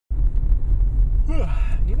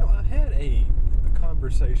I had a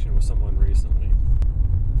conversation with someone recently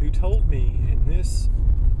who told me, and this,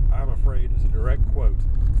 I'm afraid, is a direct quote,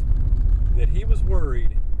 that he was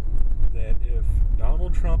worried that if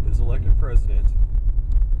Donald Trump is elected president,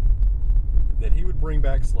 that he would bring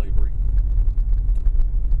back slavery.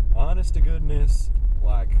 Honest to goodness,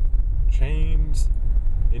 like chains,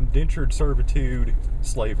 indentured servitude,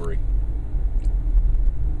 slavery.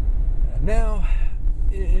 Now,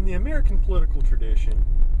 in the American political tradition,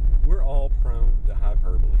 we're all prone to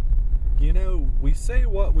hyperbole. We say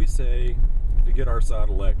what we say to get our side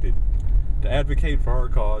elected, to advocate for our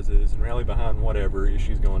causes and rally behind whatever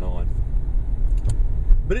issues going on.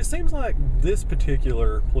 But it seems like this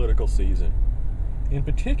particular political season, and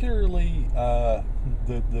particularly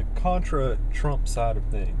the contra-Trump side of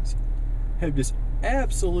things, have just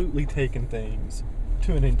absolutely taken things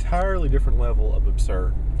to an entirely different level of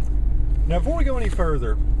absurd. Now, before we go any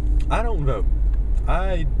further, I don't vote.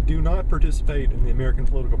 I do not participate in the American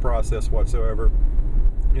political process whatsoever.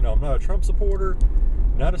 I'm not a Trump supporter,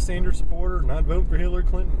 not a Sanders supporter, not voting for Hillary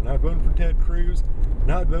Clinton, not voting for Ted Cruz,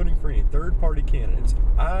 not voting for any third-party candidates.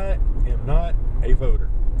 I am not a voter.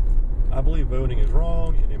 I believe voting is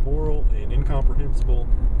wrong and immoral and incomprehensible,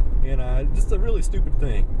 and just a really stupid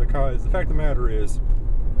thing, because the fact of the matter is,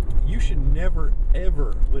 you should never,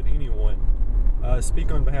 ever let anyone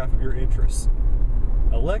speak on behalf of your interests.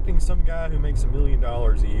 Electing some guy who makes $1 million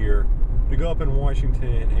a year to go up in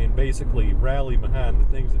Washington and basically rally behind the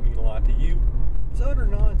things that mean a lot to you is utter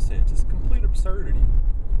nonsense. It's complete absurdity.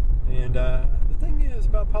 And the thing is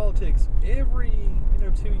about politics, every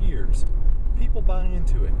 2 years, people buy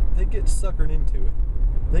into it. They get suckered into it.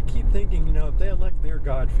 They keep thinking, if they elect their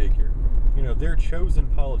God figure, their chosen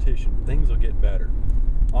politician, things will get better.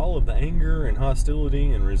 All of the anger and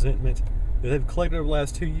hostility and resentment that they've collected over the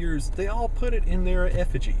last 2 years, they all put it in their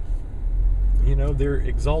effigy. Their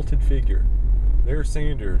exalted figure. Their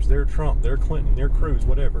Sanders, their Trump, their Clinton, their Cruz,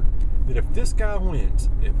 whatever. That if this guy wins,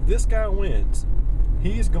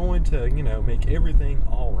 he's going to, make everything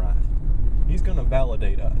all right. He's going to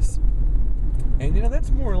validate us. And, that's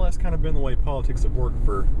more or less kind of been the way politics have worked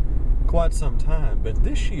for quite some time. But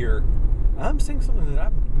this year, I'm seeing something that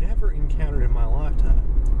I've never encountered in my lifetime.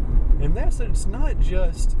 And that's that it's not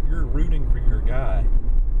just you're rooting for your guy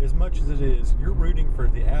as much as it is you're rooting for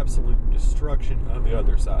the absolute destruction of the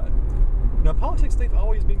other side. Now, politics, they've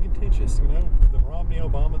always been contentious. The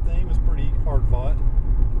Romney-Obama thing was pretty hard fought.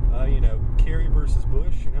 Kerry versus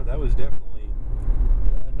Bush, that was definitely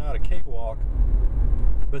not a cakewalk.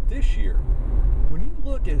 But this year, when you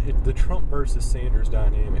look at the Trump versus Sanders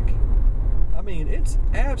dynamic, it's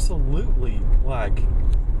absolutely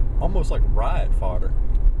almost like riot fodder.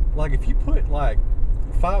 Like, if you put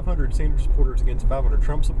 500 Sanders supporters against 500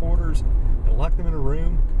 Trump supporters and lock them in a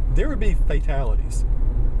room, there would be fatalities.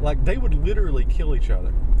 They would literally kill each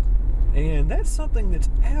other. And that's something that's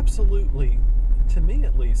absolutely, to me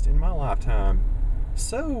at least, in my lifetime,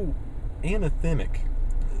 so anathemic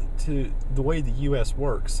to the way the U.S.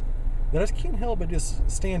 works that I just can't help but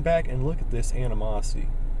just stand back and look at this animosity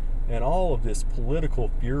and all of this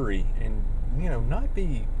political fury and, not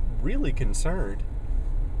be really concerned.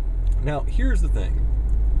 Now, here's the thing.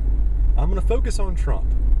 I'm going to focus on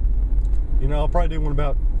Trump. I'll probably do one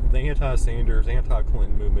about the anti-Sanders,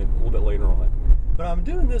 anti-Clinton movement a little bit later on. But I'm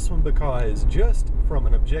doing this one because, just from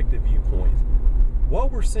an objective viewpoint,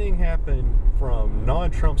 what we're seeing happen from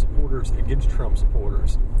non-Trump supporters against Trump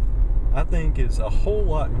supporters, I think, is a whole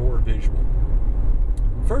lot more visual.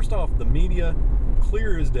 First off, the media,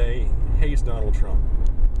 clear as day, hates Donald Trump.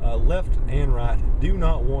 Left and right do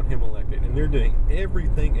not want him elected, and they're doing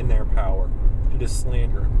everything in their power to just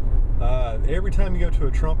slander him. Every time you go to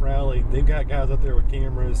a Trump rally, they've got guys out there with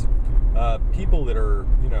cameras. People that are,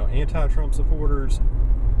 anti-Trump supporters,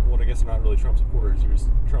 well, I guess they're not really Trump supporters, they're just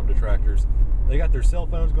Trump detractors. They got their cell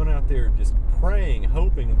phones going out there just praying,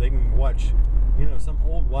 hoping that they can watch, some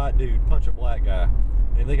old white dude punch a black guy.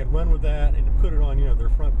 And they can run with that and put it on, their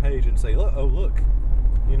front page and say, oh, look,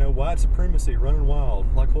 white supremacy running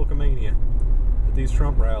wild like Hulkamania at these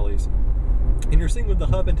Trump rallies. And you're seeing with the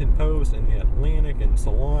Huffington Post and the Atlantic and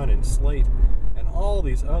Salon and Slate and all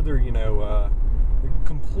these other,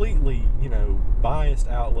 completely, biased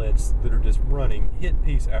outlets that are just running hit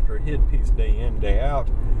piece after hit piece day in, day out.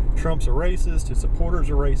 Trump's a racist, his supporters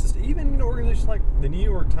are racist, even organizations like the New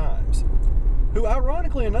York Times, who,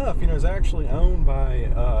 ironically enough, is actually owned by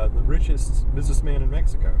the richest businessman in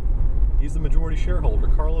Mexico. He's the majority shareholder,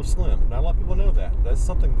 Carlos Slim. Not a lot of people know that. That's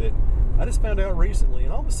something that I just found out recently,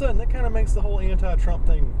 and all of a sudden that kind of makes the whole anti-Trump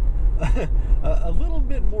thing a little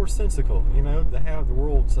bit more sensical, to have the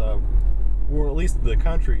world's or at least the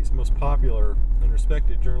country's most popular and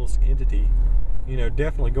respected journalistic entity,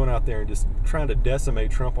 definitely going out there and just trying to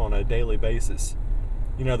decimate Trump on a daily basis.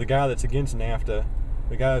 The guy that's against NAFTA,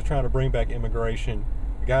 the guy who's trying to bring back immigration,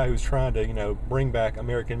 the guy who's trying to, bring back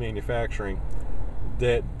American manufacturing,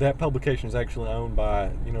 that publication is actually owned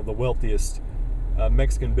by, the wealthiest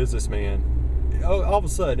Mexican businessman. All of a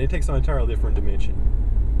sudden, it takes on an entirely different dimension.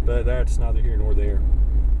 But that's neither here nor there.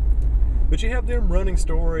 But you have them running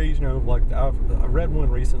stories, like I read one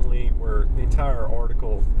recently where the entire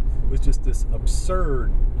article was just this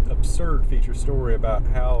absurd feature story about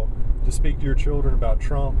how to speak to your children about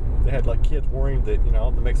Trump. They had like kids worrying that,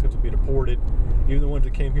 all the Mexicans would be deported, even the ones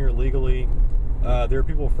that came here illegally. There are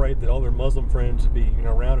people afraid that all their Muslim friends would be,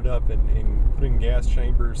 rounded up and put in gas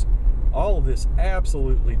chambers. All of this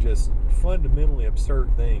absolutely just fundamentally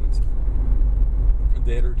absurd things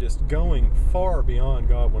that are just going far beyond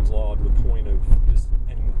Godwin's law to the point of just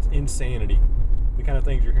insanity. The kind of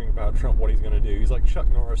things you're hearing about Trump, what he's going to do. He's like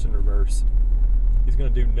Chuck Norris in reverse. He's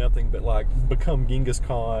going to do nothing but like become Genghis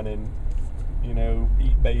Khan and,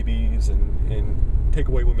 eat babies and take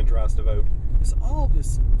away women's rights to vote. It's all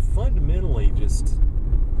this fundamentally just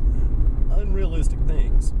unrealistic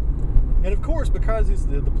things. And of course, because he's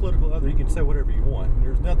the political other, you can say whatever you want.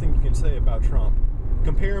 There's nothing you can say about Trump.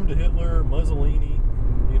 Compare him to Hitler, Mussolini,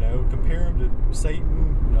 compare him to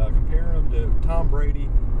Satan, compare him to Tom Brady,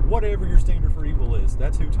 whatever your standard for evil is.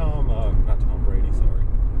 That's who not Tom Brady, sorry.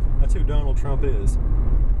 That's who Donald Trump is.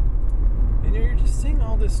 And you're just seeing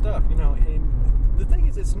all this stuff, and the thing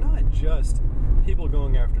is, it's not just people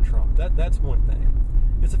going after Trump. That's one thing.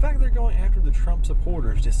 It's the fact that they're going after the Trump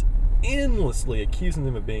supporters, just endlessly accusing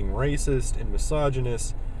them of being racist and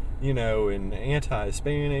misogynist, and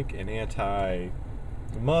anti-Hispanic and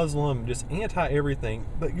anti-Muslim, just anti-everything.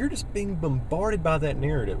 But you're just being bombarded by that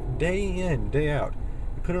narrative day in, day out.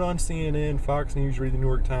 You put it on CNN, Fox News, read the New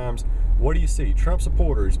York Times. What do you see? Trump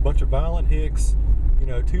supporters, bunch of violent hicks,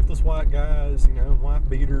 toothless white guys, wife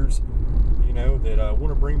beaters, that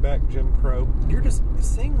want to bring back Jim Crow. You're just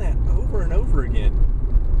seeing that over and over again.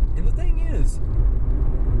 And the thing is,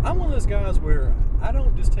 I'm one of those guys where I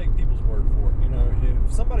don't just take people's word for it.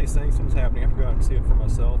 If somebody's saying something's happening, I have to go out and see it for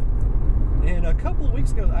myself. And a couple of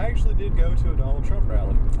weeks ago, I actually did go to a Donald Trump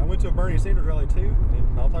rally. I went to a Bernie Sanders rally too,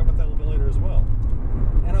 and I'll talk about that a little bit later as well.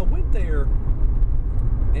 And I went there,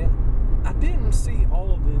 and I didn't see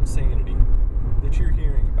all of the insanity that you're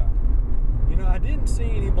hearing about. I didn't see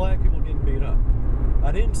any black people getting beat up.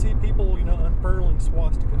 I didn't see people, unfurling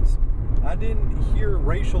swastikas. I didn't hear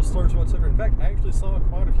racial slurs whatsoever. In fact, I actually saw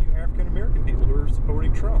quite a few African American people who were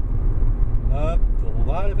supporting Trump. A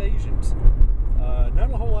lot of Asians.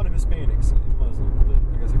 Not a whole lot of Hispanics and Muslims, but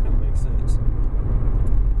I guess it kind of makes sense.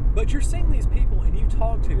 But you're seeing these people and you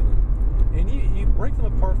talk to them. And you break them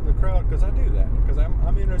apart from the crowd, because I do that. Because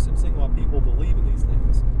I'm interested in seeing why people believe in these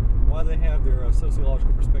things. Why they have their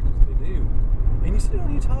sociological perspectives that they do. And you sit down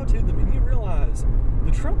and you talk to them and you realize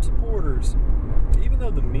the Trump supporters, even though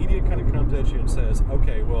the media kind of comes at you and says,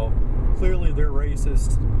 okay, well, clearly they're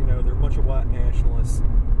racist, they're a bunch of white nationalists,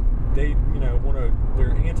 they,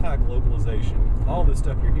 they're anti-globalization, all this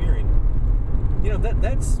stuff you're hearing,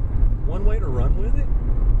 that's one way to run with it.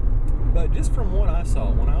 But just from what I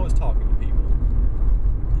saw when I was talking to people,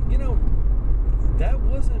 that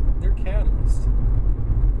wasn't their catalyst.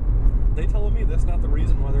 They told me that's not the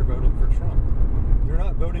reason why they're voting for Trump. They're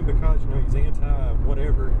not voting because, he's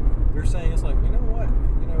anti-whatever. They're saying it's like, what?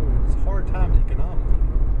 It's hard times economically.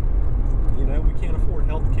 We can't afford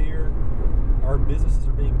health care. Our businesses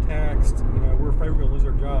are being taxed. We're afraid we're going to lose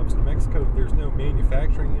our jobs. In Mexico, there's no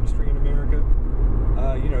manufacturing industry in America.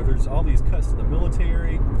 There's all these cuts to the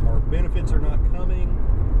military. Our benefits are not coming.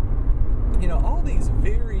 All these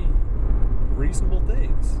very reasonable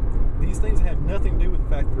things. These things have nothing to do with the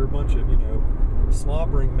fact that they're a bunch of,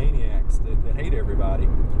 slobbering maniacs that hate everybody.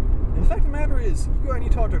 And the fact of the matter is, you go out and you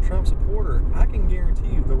talk to a Trump supporter, I can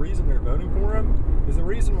guarantee you the reason they're voting for him is the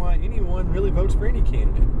reason why anyone really votes for any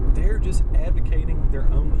candidate. They're just advocating their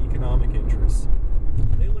own economic interests.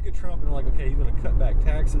 They look at Trump and they're like, okay, he's going to cut back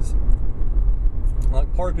taxes.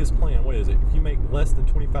 Like part of his plan, what is it? If you make less than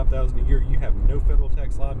 $25,000 a year, you have no federal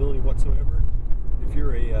tax liability whatsoever. If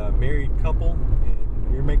you're a married couple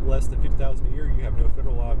and you make less than $50,000 a year, you have no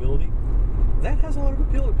federal liability. That has a lot of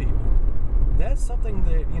appeal to people. That's something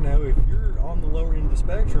that, if you're on the lower end of the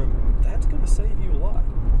spectrum, that's going to save you a lot.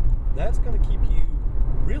 That's going to keep you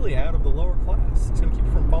really out of the lower class. It's going to keep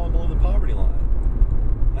you from falling below the poverty line.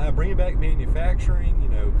 Bringing back manufacturing,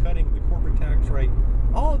 cutting the corporate tax rate,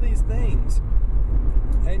 all of these things.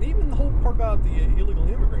 And even the whole part about the illegal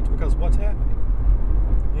immigrants, because what's happening?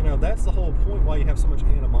 That's the whole point why you have so much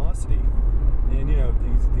animosity And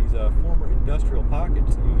these former industrial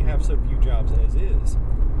pockets, you have so few jobs as is,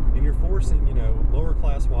 and you're forcing lower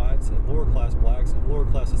class whites and lower class blacks and lower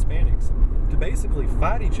class Hispanics to basically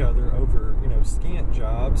fight each other over scant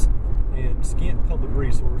jobs and scant public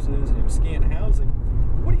resources and scant housing.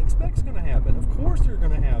 What do you expect is going to happen? Of course, they're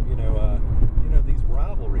going to have these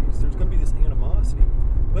rivalries. There's going to be this animosity,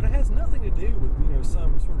 but it has nothing to do with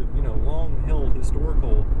some sort of long-held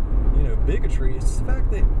historical bigotry. It's the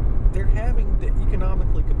fact that they're having to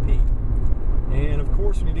economically compete. And of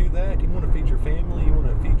course, when you do that, you want to feed your family, you want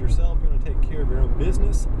to feed yourself, you want to take care of your own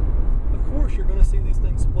business. Of course, you're going to see these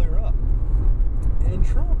things flare up. And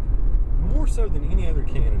Trump, more so than any other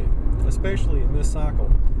candidate, especially in this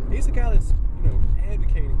cycle, he's the guy that's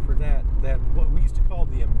advocating for that what we used to call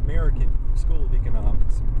the American School of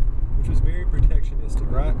Economics, which was very protectionistic,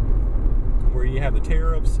 right? Where you have the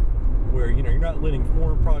tariffs, where you're not letting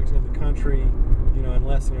foreign products into the country,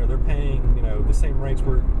 unless they're paying the same rates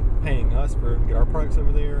we're paying us for to get our products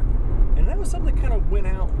over there. And that was something that kind of went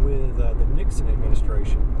out with the Nixon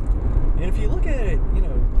administration. And if you look at it,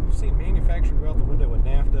 you've seen manufacturing go out the window with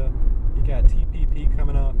NAFTA. You got TPP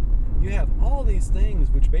coming up. You have all these things,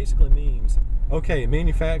 which basically means, okay,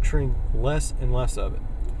 manufacturing less and less of it.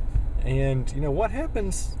 And what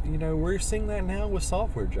happens? We're seeing that now with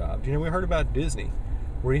software jobs. We heard about Disney,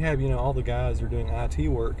 where you have all the guys who are doing IT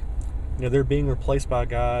work. They're being replaced by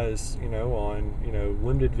guys on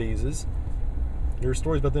limited visas. There are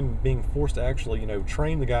stories about them being forced to actually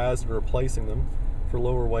train the guys that are replacing them for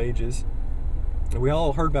lower wages. And we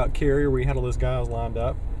all heard about Carrier, where you had all those guys lined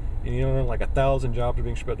up, and like 1,000 jobs are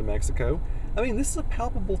being shipped to Mexico. I mean, this is a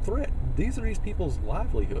palpable threat. These are these people's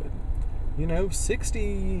livelihood.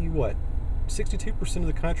 62% of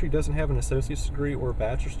the country doesn't have an associate's degree or a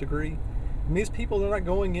bachelor's degree. And these people, they're not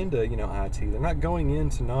going into IT. They're not going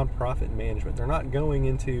into nonprofit management. They're not going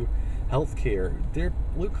into healthcare. They're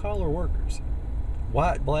blue-collar workers,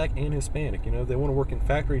 white, black, and Hispanic. They want to work in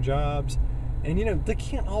factory jobs. And, they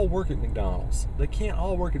can't all work at McDonald's. They can't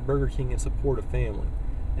all work at Burger King and support a family.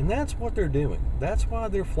 And that's what they're doing. That's why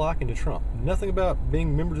they're flocking to Trump. Nothing about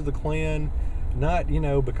being members of the Klan, not,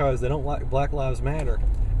 because they don't like Black Lives Matter.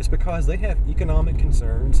 It's because they have economic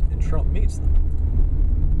concerns and Trump meets them.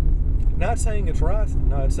 Not saying it's right,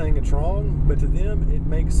 not saying it's wrong, but to them it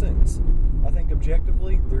makes sense. I think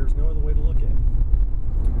objectively there's no other way to look at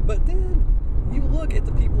it. But then you look at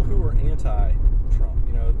the people who are anti-Trump,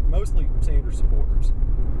 mostly Sanders supporters.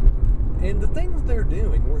 And the things they're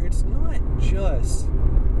doing, where it's not just,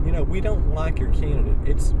 we don't like your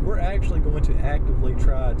candidate. We're actually going to actively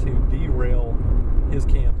try to derail his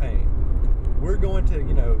campaign. We're going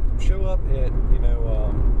to, show up at,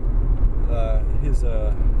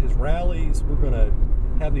 his rallies. We're going to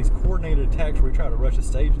have these coordinated attacks where we try to rush a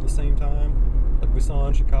stage at the same time, like we saw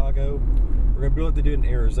in Chicago. We're going to be able to do it in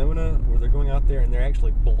Arizona, where they're going out there and they're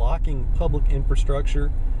actually blocking public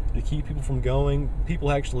infrastructure to keep people from going.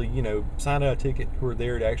 People actually, sign out a ticket who are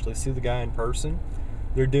there to actually see the guy in person.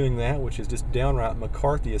 They're doing that, which is just downright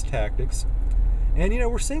McCarthyist tactics. And,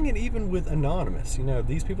 we're seeing it even with Anonymous.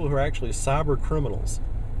 These people who are actually cyber criminals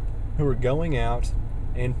who are going out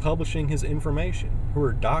and publishing his information, who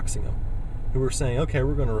are doxing him, who are saying, okay,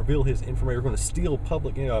 we're going to reveal his information, we're going to steal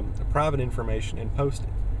public, private information and post it.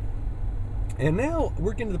 And now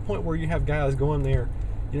we're getting to the point where you have guys going there,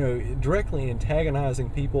 directly antagonizing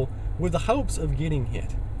people with the hopes of getting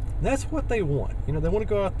hit. That's what they want. They want to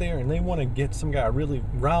go out there and they want to get some guy really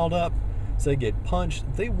riled up, so they get punched.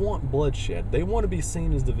 They want bloodshed. They want to be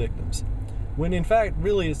seen as the victims, when in fact,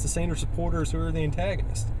 really, it's the Sanders supporters who are the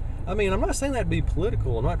antagonists. I mean, I'm not saying that to be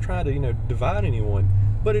political. I'm not trying to, divide anyone,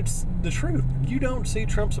 but it's the truth. You don't see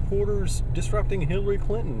Trump supporters disrupting Hillary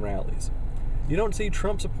Clinton rallies. You don't see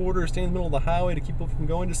Trump supporters standing in the middle of the highway to keep people from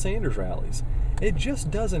going to Sanders rallies. It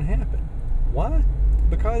just doesn't happen. Why?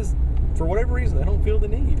 Because for whatever reason, they don't feel the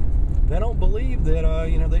need. They don't believe that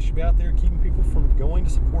they should be out there keeping people from going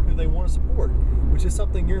to support who they want to support, which is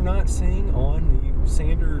something you're not seeing on the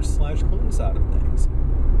Sanders/Clinton side of things.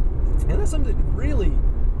 And that's something that really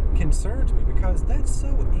concerns me, because that's so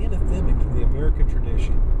anathemic to the American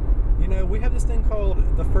tradition. We have this thing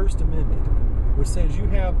called the First Amendment, which says you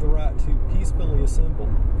have the right to peacefully assemble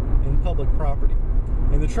in public property.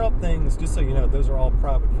 And the Trump things, just so you know, those are all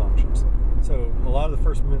private functions. So a lot of the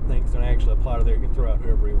First Amendment things don't actually apply to there. You can throw out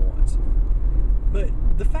whoever he wants. But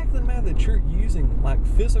the fact of the matter that you're using like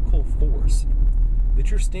physical force, that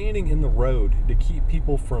you're standing in the road to keep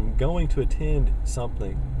people from going to attend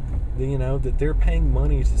something, that they're paying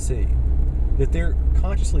money to see, that they're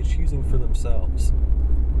consciously choosing for themselves,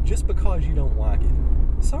 just because you don't like it.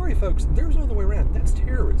 Sorry, folks, there's no other way around. That's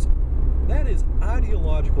terrorism. That is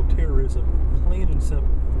ideological terrorism, plain and simple.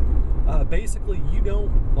 Basically, you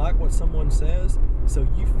don't like what someone says, so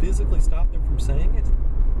you physically stop them from saying it.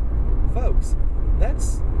 Folks,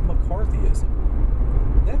 that's McCarthyism.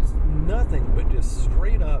 That's nothing but just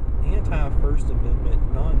straight up anti-First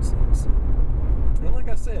Amendment nonsense. And like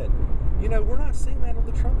I said, we're not seeing that on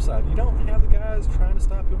the Trump side. You don't have the guys trying to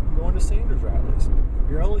stop people from going to Sanders rallies.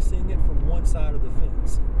 You're only seeing it from one side of the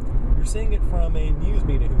fence. You're seeing it from a news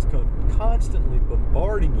media who's constantly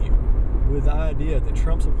bombarding you with the idea that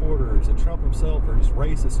Trump supporters and Trump himself are just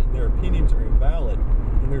racist and their opinions are invalid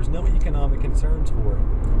and there's no economic concerns for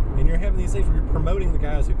it. And you're having these things where you're promoting the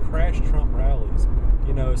guys who crashed Trump rallies,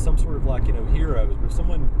 as some sort of heroes. But if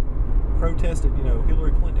someone protested,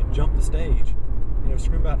 Hillary Clinton and jumped the stage,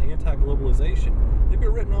 scream about anti-globalization, they'd be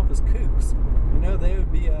written off as kooks. They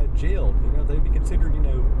would be jailed. They'd be considered,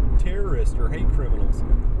 terrorists or hate criminals.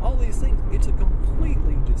 All these things. It's a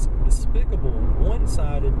completely just despicable,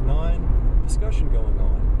 one-sided, non-discussion going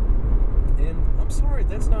on. And I'm sorry,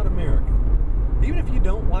 that's not America. Even if you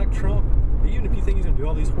don't like Trump, even if you think he's going to do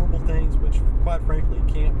all these horrible things, which quite frankly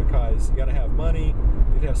he can't, because you got to have money,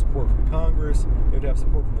 you have to have support from Congress, you have to have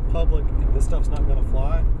support from the public, and this stuff's not going to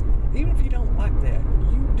fly. Even if you don't like that,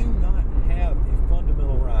 you do not have a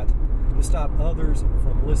fundamental right to stop others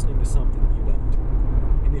from listening to something you don't.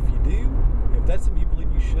 And if you do, if that's something you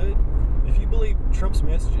believe you should, if you believe Trump's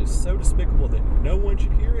message is so despicable that no one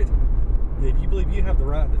should hear it, if you believe you have the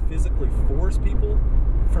right to physically force people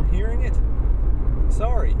from hearing it,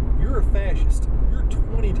 sorry, you're a fascist. You're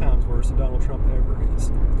 20 times worse than Donald Trump ever is.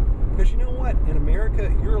 Because you know what? In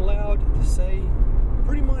America, you're allowed to say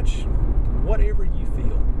pretty much whatever you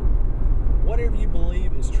feel. Whatever you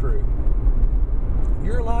believe is true.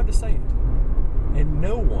 You're allowed to say it. And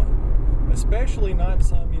no one, especially not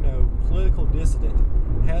some, political dissident,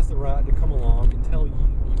 has the right to come along and tell you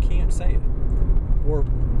you can't say it. Or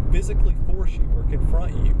physically force you or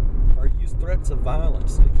confront you or use threats of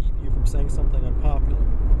violence to keep you from saying something unpopular.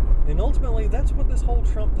 And ultimately, that's what this whole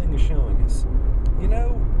Trump thing is showing us.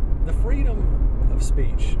 The freedom of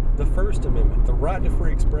speech, the First Amendment, the right to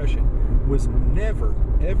free expression was never,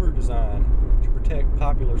 ever designed to protect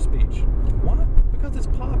popular speech. Why? Because it's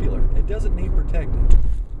popular. It doesn't need protecting.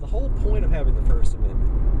 The whole point of having the First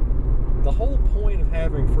Amendment, the whole point of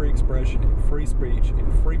having free expression and free speech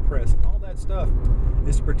and free press and all that stuff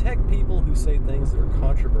is to protect people who say things that are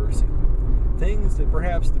controversial, things that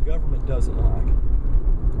perhaps the government doesn't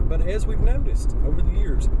like. But as we've noticed over the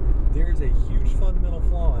years, there's a huge fundamental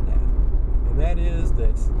flaw in that. And that is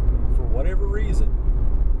that, for whatever reason,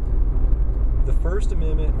 the First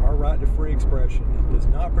Amendment, our right to free expression, does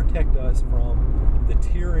not protect us from the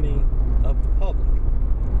tyranny of the public.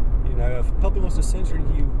 If the public wants to censor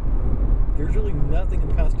you, there's really nothing in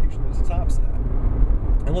the Constitution that stops that.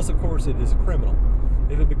 Unless, of course, it is a criminal.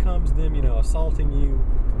 If it becomes them, assaulting you,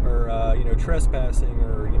 or, trespassing,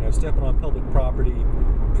 or, stepping on public property,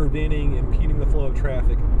 preventing, impeding the flow of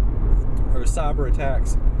traffic, or cyber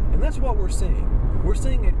attacks. And that's what we're seeing. We're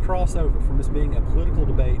seeing it cross over from this being a political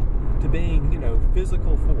debate to being,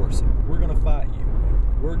 physical force. We're going to fight you.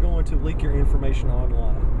 We're going to leak your information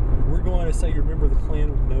online. We're going to say you're a member of the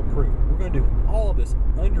Klan with no proof. We're going to do all of this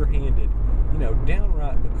underhanded,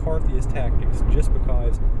 downright McCarthyist tactics just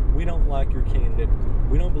because we don't like your candidate.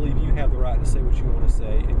 We don't believe you have the right to say what you want to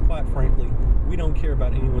say. And quite frankly, we don't care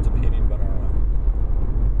about anyone's opinion but our own.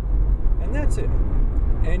 And that's it.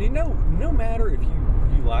 And no matter if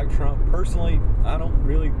you like Trump, personally, I don't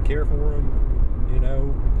really care for him.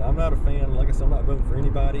 I'm not a fan. Like I said, I'm not voting for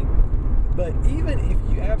anybody. But even if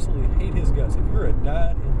you absolutely hate his guts, if you're a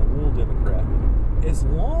dyed-in-the-wool Democrat, as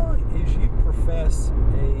long as you profess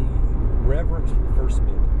a reverence for the First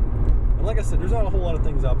Amendment, and like I said, there's not a whole lot of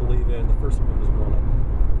things I believe in. The First Amendment is one of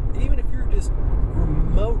them. Even if you're just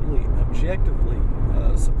remotely, objectively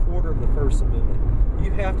a supporter of the First Amendment,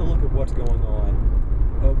 you have to look at what's going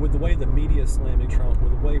on with the way the media is slamming Trump,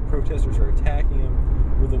 with the way protesters are attacking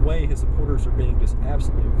him, with the way his supporters are being just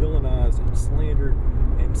absolutely villainized and slandered,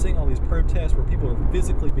 and seeing all these protests where people are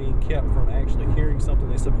physically being kept from actually hearing something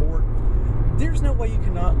they support. There's no way you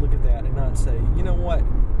cannot look at that and not say, you know what,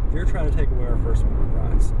 they're trying to take away our First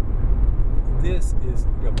Amendment rights. This is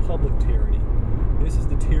public tyranny. This is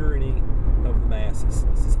the tyranny of the masses.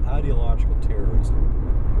 This is ideological terrorism.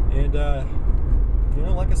 And,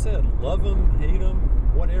 like I said, love him, hate him,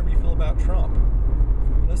 whatever you feel about Trump.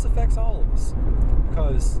 This affects all of us.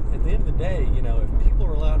 Because at the end of the day, if people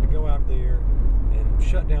are allowed to go out there and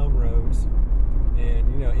shut down roads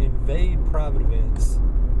and, invade private events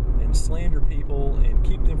and slander people and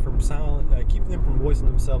keep them from voicing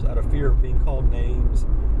themselves out of fear of being called names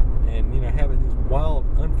and, having these wild,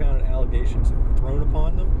 unfounded allegations thrown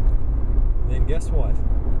upon them, then guess what?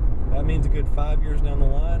 That means a good 5 years down the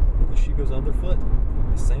line, when the shoe goes underfoot,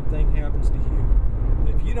 the same thing happens to you.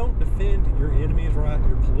 If you don't defend your enemy's right,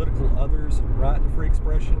 your political others' right to free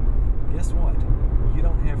expression, guess what? You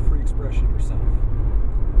don't have free expression yourself.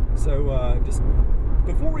 So just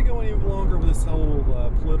before we go any longer with this whole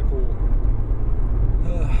political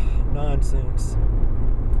nonsense,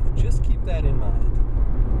 just keep that in mind.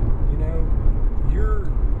 You know,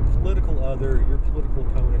 your political other, your political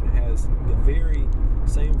opponent has the very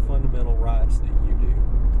same fundamental rights that you do.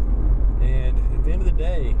 And at the end of the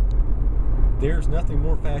day, there's nothing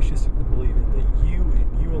more fascistic than believing that you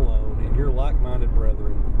and you alone and your like-minded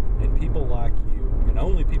brethren and people like you, and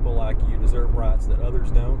only people like you, deserve rights that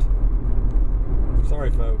others don't.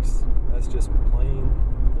 Sorry, folks. That's just plain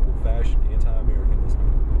old-fashioned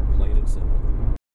anti-Americanism. Plain and simple.